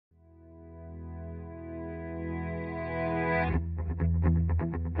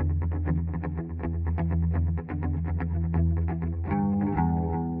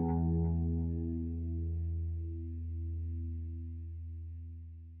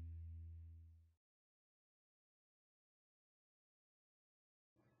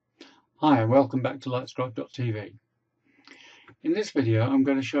Hi and welcome back to LightScribe.tv. In this video I'm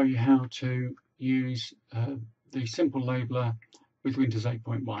going to show you how to use the simple labeler with Windows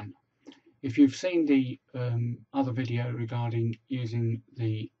 8.1. If you've seen the other video regarding using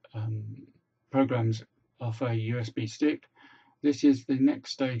the programs off a USB stick, this is the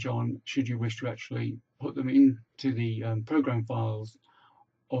next stage on should you wish to actually put them into the program files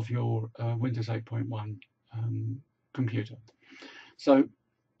of your Windows 8.1 computer. So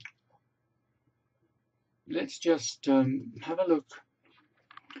let's just have a look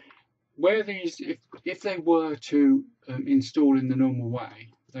where these, if they were to install in the normal way,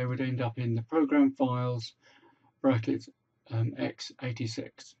 they would end up in the program files brackets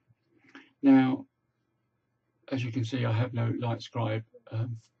x86. Now, as you can see, I have no LightScribe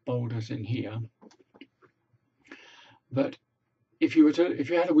folders in here, but if you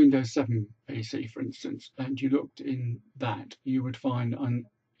had a Windows 7 PC, for instance, and you looked in that, you would find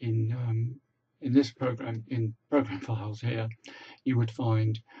in this program, in program files here, you would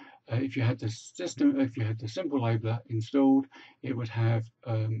find if you had the simple labeler installed, it would have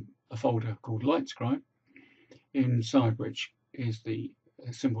a folder called LightScribe, inside which is the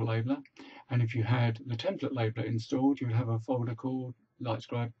simple labeler. And if you had the template labeler installed, you would have a folder called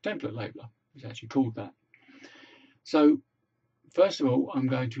LightScribe Template Labeler. It's actually called that. So first of all, I'm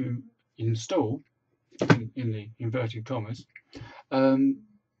going to install, in the inverted commas,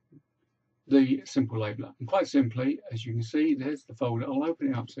 the simple labeler. And quite simply, as you can see, there's the folder. I'll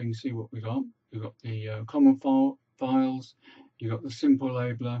open it up so you can see what we've got. We've got the common files, you've got the simple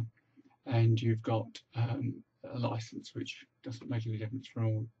labeler, and you've got a license, which doesn't make any difference for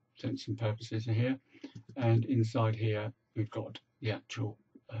all intents and purposes here. And inside here, we've got the actual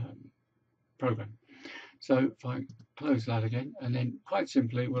program. So if I close that again, and then quite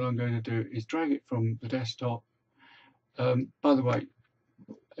simply, what I'm going to do is drag it from the desktop. By the way,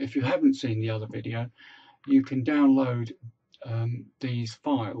 if you haven't seen the other video, you can download these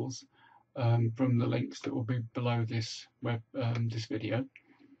files from the links that will be below this this video.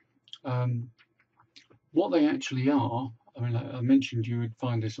 What they actually are, I mean, I mentioned you would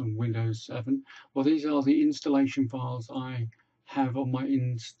find this on Windows 7. Well, these are the installation files I have on my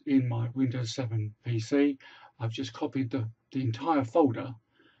in my Windows 7 PC. I've just copied the entire folder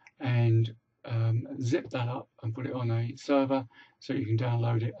and zip that up and put it on a server so you can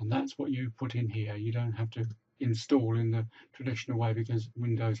download it, and that's what you put in here. You don't have to install in the traditional way because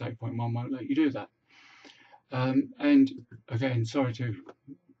Windows 8.1 won't let you do that. And again, sorry to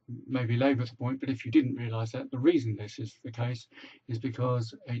maybe labour the point, but if you didn't realise that, the reason this is the case is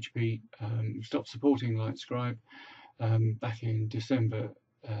because HP stopped supporting LightScribe back in December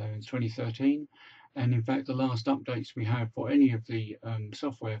 2013. And in fact, the last updates we have for any of the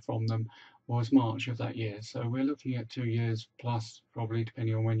software from them was March of that year. So we're looking at 2 years plus, probably,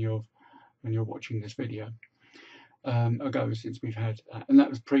 depending on when you're watching this video, ago since we've had that. And that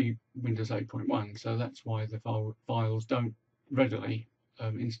was pre-Windows 8.1. So that's why the files don't readily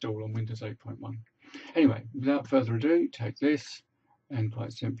install on Windows 8.1. Anyway, without further ado, take this and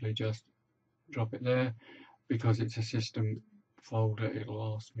quite simply just drop it there. Because it's a system folder,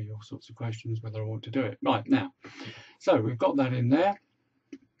 it'll ask me all sorts of questions whether I want to do it. Right, now, so we've got that in there.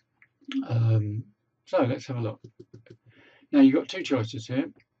 So let's have a look. Now you've got two choices here.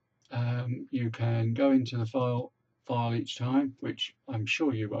 You can go into the file each time, which I'm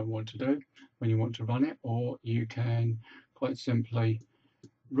sure you won't want to do when you want to run it, or you can quite simply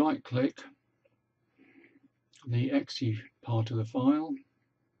right click the exe part of the file.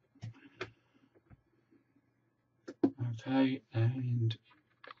 Okay, and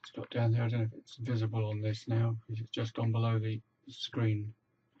it's got down there, I don't know if it's visible on this now because it's just gone below the screen,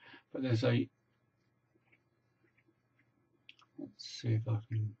 but there's a, let's see if I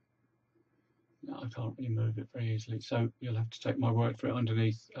can, no, I can't really move it very easily, so you'll have to take my word for it.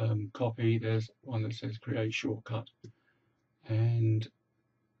 Underneath copy, there's one that says create shortcut, and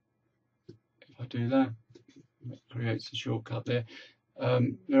if I do that, it creates a shortcut there.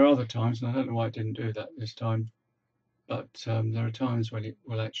 There are other times, and I don't know why it didn't do that this time, but there are times when it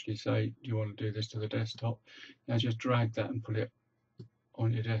will actually say, do you want to do this to the desktop? Now just drag that and put it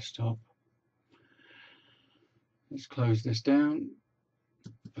on your desktop. Let's close this down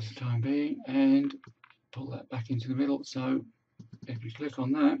for the time being and pull that back into the middle. So if you click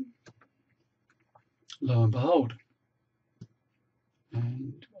on that, lo and behold,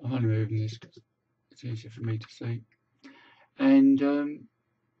 and I'm only moving this because it's easier for me to see, and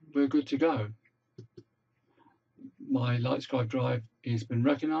we're good to go. My LightScribe drive has been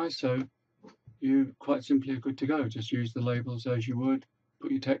recognised, so you quite simply are good to go. Just use the labels as you would,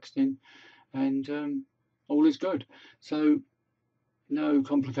 put your text in, and all is good. So no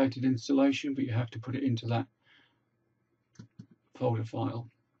complicated installation, but you have to put it into that folder file.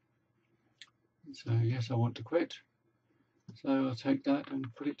 So yes, I want to quit. So I'll take that and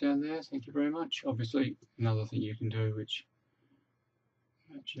put it down there. Thank you very much. Obviously, another thing you can do, which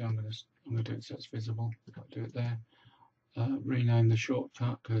actually I'm going to do it so it's visible. I'll do it there. Rename the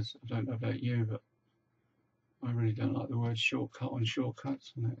shortcut, because I don't know about you, but I really don't like the word shortcut on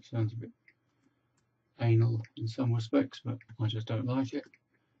shortcuts. I know it sounds a bit anal in some respects, but I just don't like it.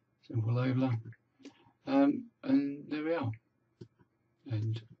 Simple labeler. And there we are.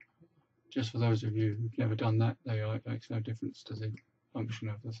 And just for those of you who've never done that, it makes no difference to the function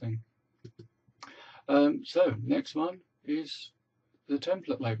of the thing. So next one is the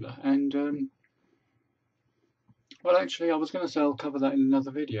template labeler, and well, actually I was going to say I'll cover that in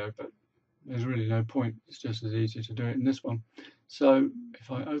another video, but there's really no point. It's just as easy to do it in this one. So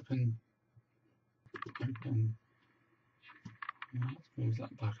if I open let's move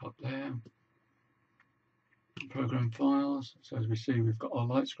that back up there. Program files. So as we see, we've got our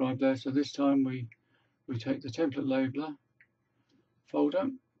LightScribe there. So this time we take the template labeler folder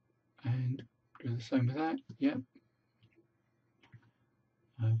and do the same with that. Yep.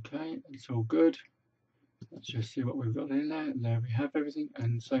 Okay, it's all good. Let's just see what we've got in there. And there we have everything.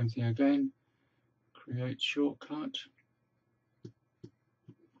 And same thing again. Create shortcut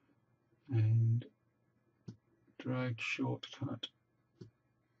and drag shortcut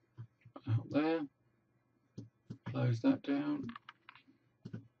out there. Close that down.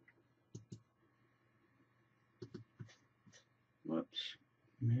 Whoops.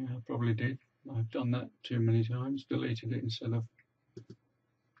 Yeah, I probably did. I've done that too many times. Deleted it instead of.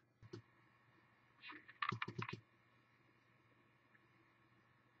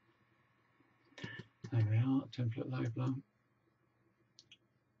 There we are. Template labeler.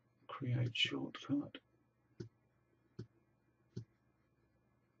 Create shortcut.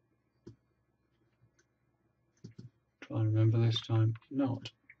 Try and remember this time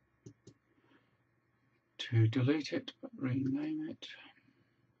not to delete it, but rename it.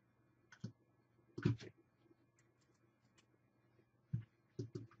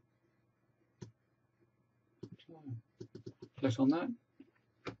 So, click on that,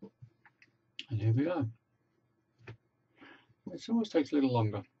 and here we go. It always takes a little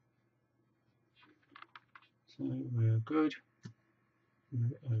longer. So we're good.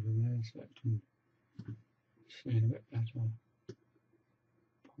 Move it over there so I can see it a bit better.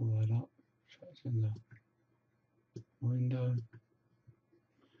 Pull that up so it's in the window.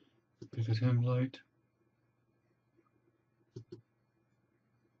 Pick a template.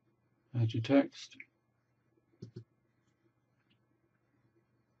 Add your text.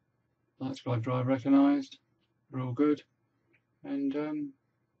 LightScribe drive recognized. We're all good. And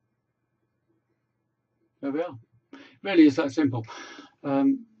there we are. Really is that simple.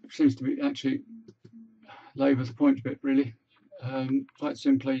 Seems to be actually labour the point a bit, really. Quite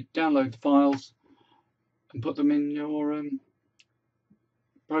simply, download the files and put them in your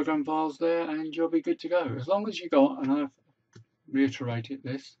program files there, and you'll be good to go. As long as you got, and I've reiterated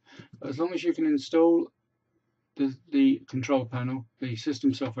this, as long as you can install the control panel, the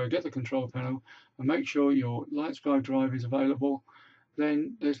system software, get the control panel, and make sure your LightScribe drive is available,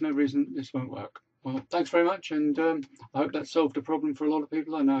 then there's no reason this won't work. Well, thanks very much, and I hope that solved a problem for a lot of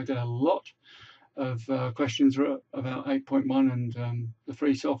people. I know I get a lot of questions about 8.1 and the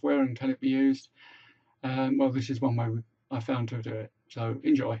free software and can it be used. Well, this is one way I found to do it. So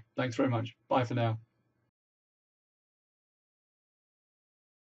enjoy. Thanks very much. Bye for now.